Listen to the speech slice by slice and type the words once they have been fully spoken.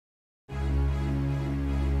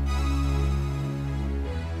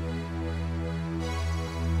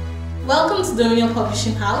Welcome to Dominion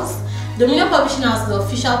Publishing House. Dominion Publishing House is the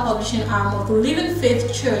official publishing arm of the Living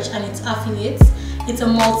Faith Church and its affiliates. It's a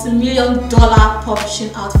multi-million-dollar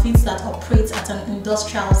publishing outfit that operates at an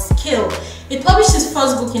industrial scale. It published its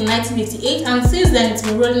first book in 1988, and since then it's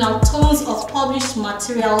been rolling out tons of published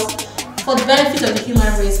materials for the benefit of the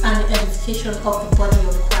human race and the edification of the body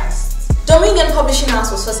of Christ. Dominion Publishing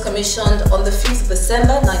House was first commissioned on the 5th of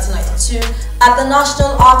December 1992 at the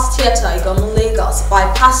National Arts Theatre, Iganmu, Lagos by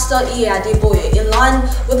Pastor E. Adeboye in line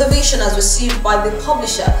with the vision as received by the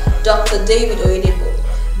publisher, Dr. David Oyedepo.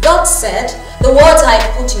 God said, "The words I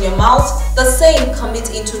put in your mouth, the same commit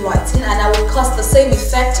into writing, and I will cause the same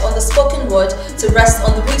effect on the spoken word to rest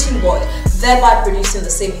on the written word, thereby producing the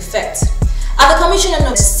same effect." At the commissioning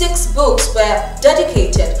of 6 books were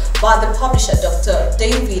dedicated by the publisher Dr.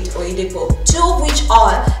 David Oyedepo, 2 of which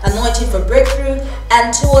are Anointed for Breakthrough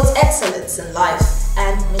and Towards Excellence in Life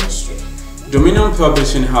and Ministry. Dominion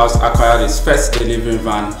Publishing House acquired its first delivery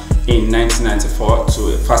van in 1994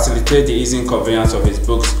 to facilitate the easy conveyance of its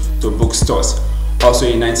books to bookstores. Also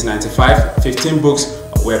in 1995, 15 books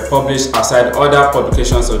were published outside other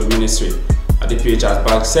publications of the ministry. DPH has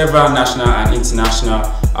bagged several national and international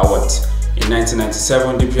awards. In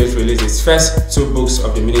 1997, DPH released its first 2 books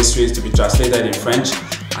of the ministry to be translated in French,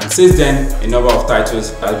 and since then, a number of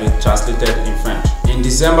titles have been translated in French. In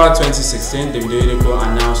December 2016, David Oyedepo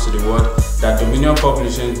announced to the world that Dominion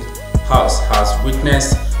Publishing House has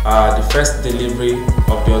witnessed the first delivery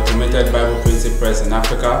of the automated Bible printing press in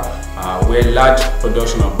Africa, where large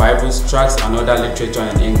production of Bibles, tracts, and other literature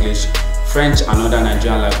in English, French, and other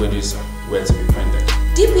Nigerian languages were to be printed.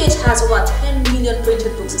 DPH has over 10 million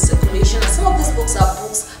printed books in circulation, and some of these books are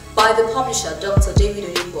books by the publisher Dr. David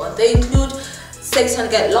Oyedepo, and they include Satan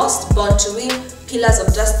Get Lost, Born to Win, Pillars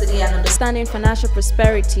of Destiny, and Understanding Financial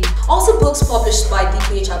Prosperity. Also, books published by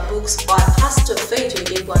DPH are books by Pastor Faith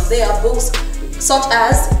Oyedepo, and they are books such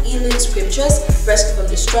as Healing Scriptures, Rescue from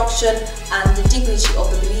Destruction, and The Dignity of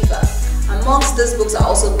the Believer. Amongst these books are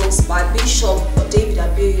also books by Bishop David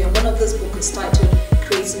Abiyoye, and one of those books is titled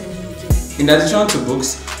Creating a New Beginning. In addition to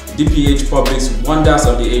books, DPH published Wonders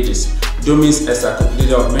of the Ages, Domi's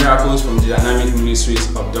Encyclopedia of Miracles from the Dynamic Ministries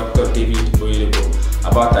of Dr. David Oyedepo,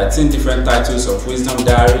 about 13 different titles of Wisdom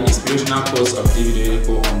Diary, inspirational quotes of David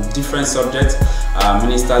Oyedepo on different subjects,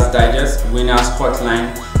 Ministers Digest, Winners Hotline,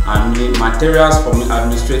 and materials for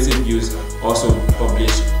administrative use also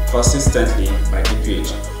published consistently by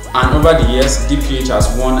DPH. And over the years, DPH has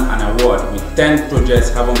won an award with 10 projects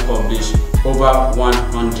having published over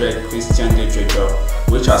 100 Christian literature,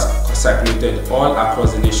 which has circulated all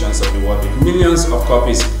across the nations of the world with millions of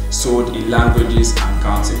copies sold in languages and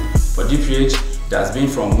counting. For DPH, it has been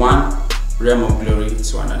from one realm of glory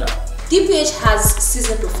to another. DPH has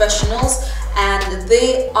seasoned professionals, and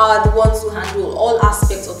they are the ones who handle all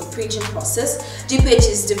aspects of the printing process. DPH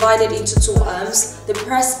is divided into 2 arms, the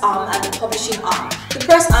press arm and the publishing arm. The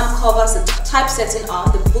press arm covers the typesetting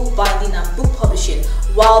arm, the book binding and book publishing,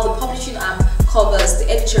 while the publishing arm covers the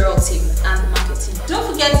editorial team and the marketing. Don't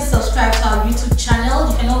forget to subscribe to our YouTube channel.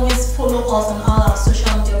 You can always follow us on all our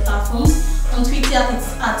social media platforms. On Twitter,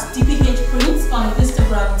 it's at DPH Prints. On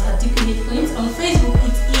Instagram, it's at DPH Prints. On Facebook,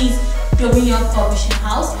 it is Dominion Publishing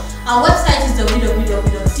House. Our website is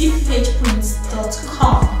www.dphprints.com.